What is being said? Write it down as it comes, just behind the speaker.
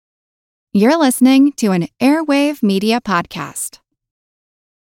You're listening to an Airwave Media Podcast.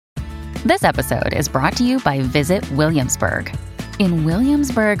 This episode is brought to you by Visit Williamsburg. In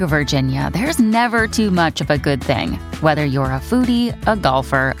Williamsburg, Virginia, there's never too much of a good thing. Whether you're a foodie, a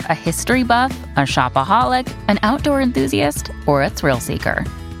golfer, a history buff, a shopaholic, an outdoor enthusiast, or a thrill seeker,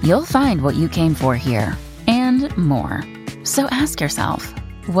 you'll find what you came for here and more. So ask yourself,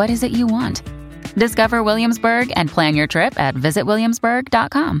 what is it you want? Discover Williamsburg and plan your trip at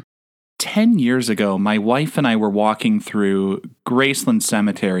visitwilliamsburg.com. 10 years ago, my wife and I were walking through Graceland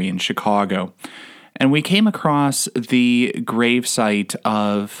Cemetery in Chicago, and we came across the gravesite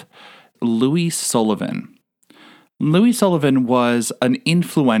of Louis Sullivan. Louis Sullivan was an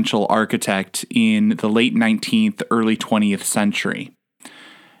influential architect in the late 19th, early 20th century.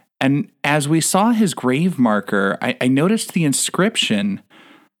 And as we saw his grave marker, I noticed the inscription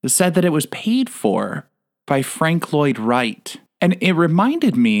said that it was paid for by Frank Lloyd Wright. And it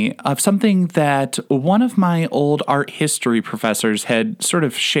reminded me of something that one of my old art history professors had sort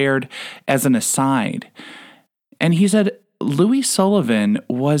of shared as an aside. And he said, Louis Sullivan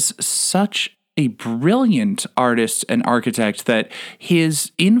was such a brilliant artist and architect that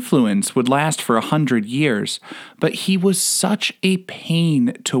his influence would last for 100 years, but he was such a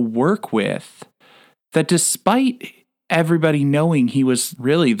pain to work with that despite everybody knowing he was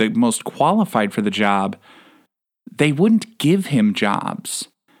really the most qualified for the job, they wouldn't give him jobs.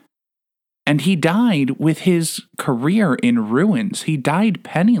 And he died with his career in ruins. He died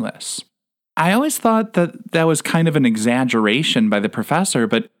penniless. I always thought that was kind of an exaggeration by the professor,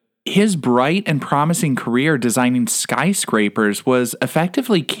 but his bright and promising career designing skyscrapers was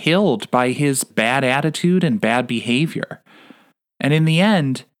effectively killed by his bad attitude and bad behavior. And in the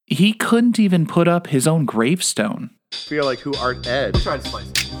end, he couldn't even put up his own gravestone. I feel like who art Ed? We'll try to spice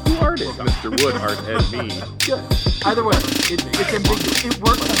it. Who art Ed? Mr. Wood art Ed me. Good. Either way, it's ambiguous. It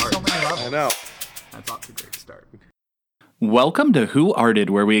works on so many levels. I know. That's off to a great start. Welcome to Who Arted,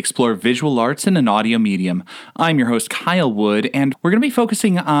 where we explore visual arts in an audio medium. I'm your host, Kyle Wood, and we're going to be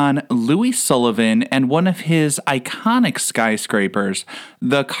focusing on Louis Sullivan and one of his iconic skyscrapers,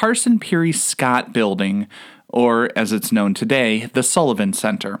 the Carson Pirie Scott Building, or as it's known today, the Sullivan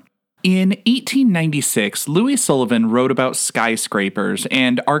Center. In 1896, Louis Sullivan wrote about skyscrapers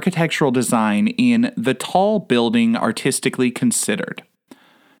and architectural design in The Tall Building Artistically Considered.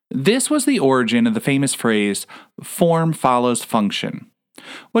 This was the origin of the famous phrase, form follows function.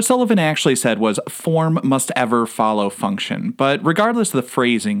 What Sullivan actually said was, form must ever follow function, but regardless of the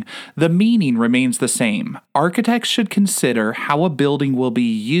phrasing, the meaning remains the same. Architects should consider how a building will be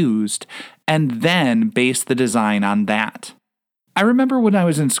used and then base the design on that. I remember when I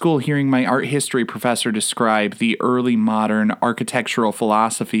was in school hearing my art history professor describe the early modern architectural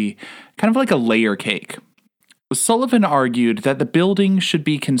philosophy kind of like a layer cake. Sullivan argued that the building should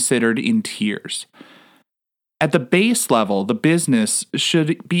be considered in tiers. At the base level, the business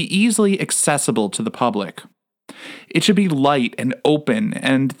should be easily accessible to the public. It should be light and open,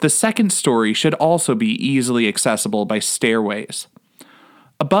 and the second story should also be easily accessible by stairways.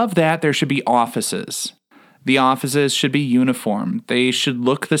 Above that, there should be offices. The offices should be uniform. They should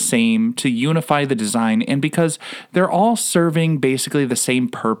look the same to unify the design, and because they're all serving basically the same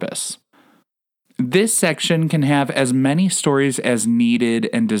purpose. This section can have as many stories as needed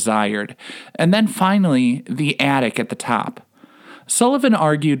and desired. And then finally, the attic at the top. Sullivan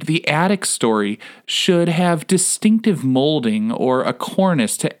argued the attic story should have distinctive molding or a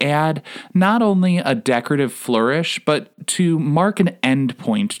cornice to add not only a decorative flourish, but to mark an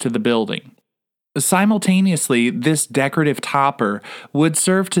endpoint to the building. Simultaneously, this decorative topper would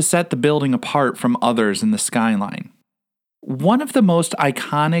serve to set the building apart from others in the skyline. One of the most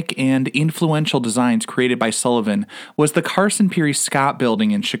iconic and influential designs created by Sullivan was the Carson Pirie Scott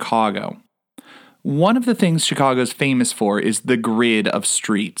Building in Chicago. One of the things Chicago is famous for is the grid of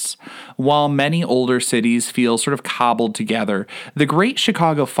streets. While many older cities feel sort of cobbled together, the Great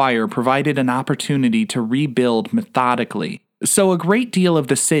Chicago Fire provided an opportunity to rebuild methodically. So a great deal of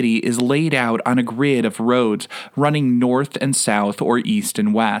the city is laid out on a grid of roads running north and south or east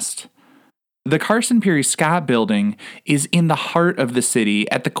and west. The Carson Pirie Scott Building is in the heart of the city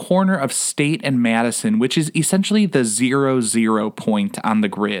at the corner of State and Madison, which is essentially the 0-0 point on the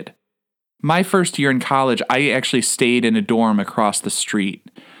grid. My first year in college, I actually stayed in a dorm across the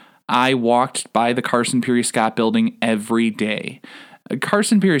street. I walked by the Carson Pirie Scott Building every day.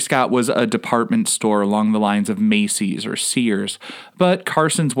 Carson Pirie Scott was a department store along the lines of Macy's or Sears, but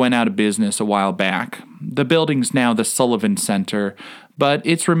Carson's went out of business a while back. The building's now the Sullivan Center, but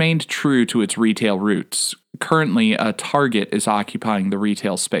it's remained true to its retail roots. Currently, a Target is occupying the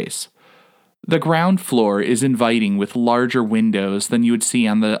retail space. The ground floor is inviting with larger windows than you would see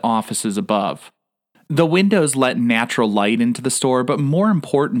on the offices above. The windows let natural light into the store, but more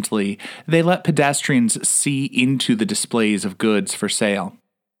importantly, they let pedestrians see into the displays of goods for sale.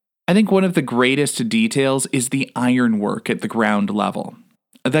 I think one of the greatest details is the ironwork at the ground level.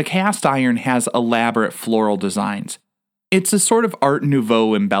 The cast iron has elaborate floral designs. It's a sort of Art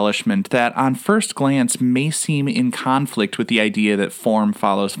Nouveau embellishment that on first glance may seem in conflict with the idea that form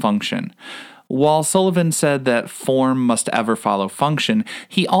follows function. While Sullivan said that form must ever follow function,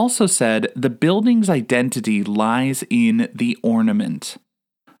 he also said the building's identity lies in the ornament.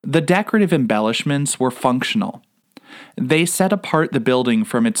 The decorative embellishments were functional. They set apart the building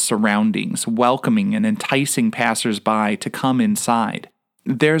from its surroundings, welcoming and enticing passers-by to come inside.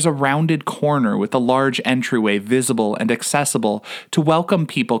 There's a rounded corner with a large entryway visible and accessible to welcome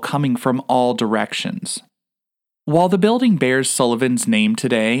people coming from all directions. While the building bears Sullivan's name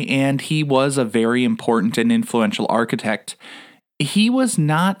today, and he was a very important and influential architect, he was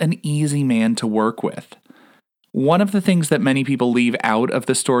not an easy man to work with. One of the things that many people leave out of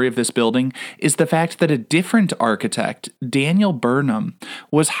the story of this building is the fact that a different architect, Daniel Burnham,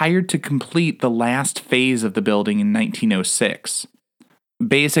 was hired to complete the last phase of the building in 1906.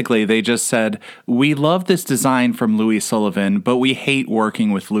 Basically, they just said, we love this design from Louis Sullivan, but we hate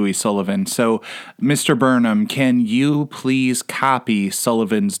working with Louis Sullivan. So, Mr. Burnham, can you please copy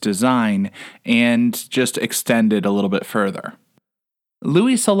Sullivan's design and just extend it a little bit further?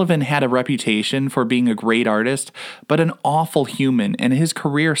 Louis Sullivan had a reputation for being a great artist, but an awful human, and his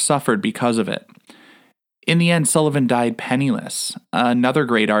career suffered because of it. In the end, Sullivan died penniless. Another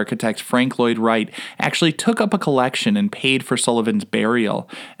great architect, Frank Lloyd Wright, actually took up a collection and paid for Sullivan's burial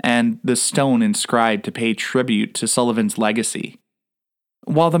and the stone inscribed to pay tribute to Sullivan's legacy.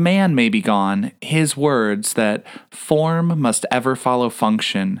 While the man may be gone, his words that form must ever follow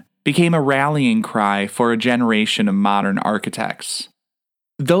function became a rallying cry for a generation of modern architects.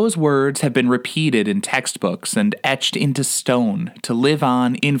 Those words have been repeated in textbooks and etched into stone to live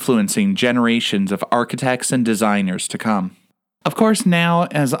on, influencing generations of architects and designers to come. Of course, now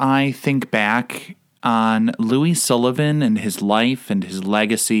as I think back on Louis Sullivan and his life and his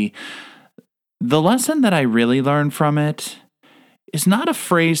legacy, the lesson that I really learned from it is not a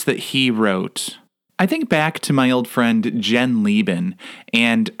phrase that he wrote. I think back to my old friend Jen Lieben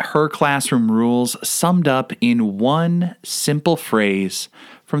and her classroom rules summed up in one simple phrase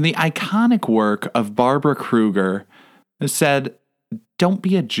from the iconic work of Barbara Kruger that said, "Don't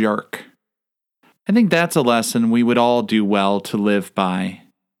be a jerk." I think that's a lesson we would all do well to live by,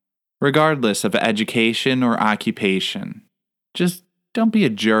 regardless of education or occupation. Just don't be a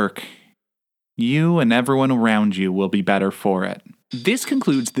jerk. You and everyone around you will be better for it. This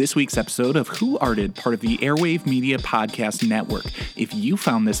concludes this week's episode of Who Arted, part of the Airwave Media Podcast Network. If you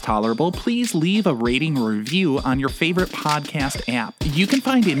found this tolerable, please leave a rating or review on your favorite podcast app. You can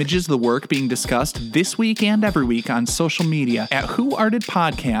find images of the work being discussed this week and every week on social media at Who Arted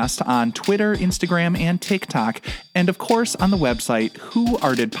Podcast on Twitter, Instagram, and TikTok, and of course on the website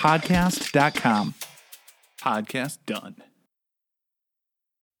whoartedpodcast.com. Podcast done.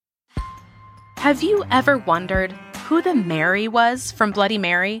 Have you ever wondered who the Mary was from Bloody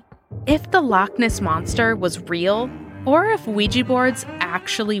Mary? If the Loch Ness Monster was real, or if Ouija boards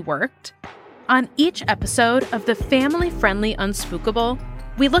actually worked? On each episode of the family-friendly Unspookable,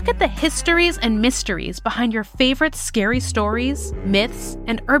 we look at the histories and mysteries behind your favorite scary stories, myths,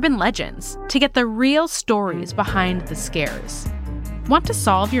 and urban legends to get the real stories behind the scares. Want to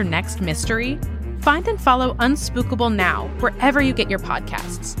solve your next mystery? Find and follow Unspookable now wherever you get your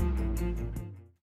podcasts.